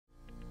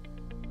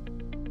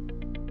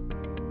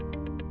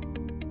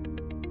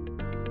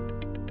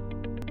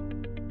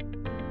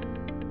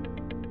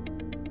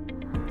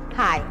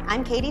Hi,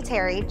 I'm Katie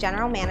Terry,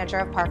 General Manager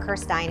of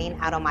Parkhurst Dining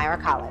at Elmira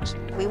College.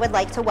 We would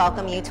like to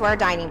welcome you to our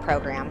dining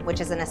program, which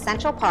is an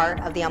essential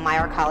part of the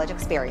Elmira College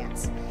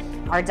experience.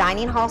 Our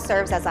dining hall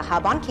serves as a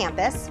hub on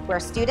campus where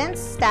students,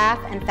 staff,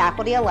 and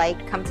faculty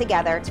alike come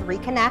together to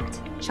reconnect,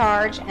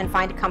 charge, and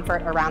find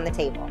comfort around the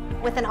table.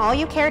 With an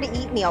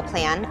all-you-care-to-eat meal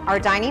plan, our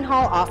dining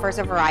hall offers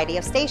a variety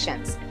of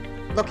stations.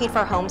 Looking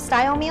for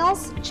home-style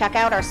meals? Check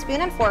out our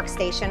spoon and fork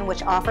station,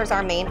 which offers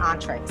our main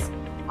entrees.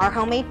 Our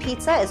homemade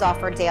pizza is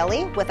offered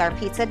daily, with our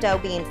pizza dough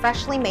being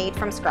freshly made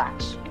from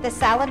scratch. The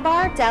salad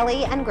bar,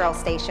 deli, and grill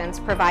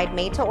stations provide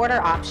made-to-order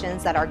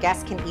options that our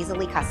guests can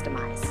easily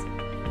customize.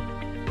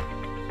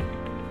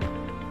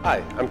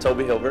 Hi, I'm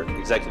Toby Hilbert,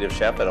 Executive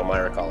Chef at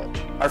Elmira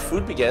College. Our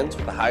food begins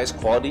with the highest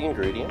quality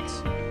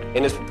ingredients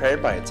and is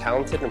prepared by a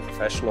talented and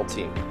professional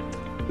team.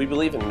 We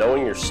believe in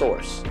knowing your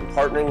source and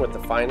partnering with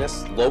the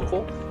finest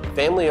local,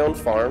 family-owned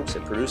farms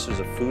and producers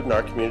of food in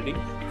our community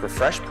for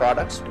fresh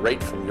products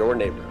right from your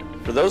neighborhood.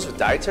 For those with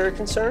dietary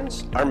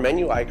concerns, our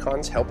menu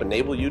icons help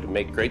enable you to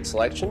make great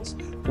selections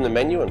from the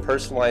menu and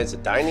personalize the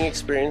dining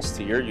experience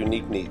to your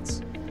unique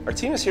needs. Our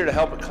team is here to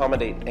help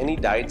accommodate any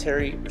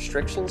dietary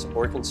restrictions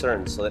or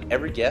concerns so that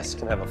every guest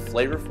can have a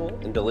flavorful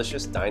and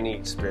delicious dining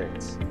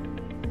experience.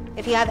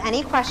 If you have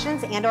any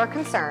questions and/or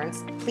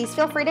concerns, please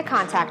feel free to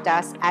contact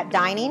us at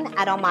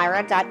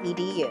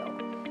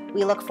dining@elmira.edu.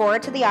 We look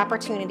forward to the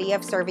opportunity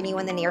of serving you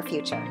in the near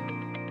future.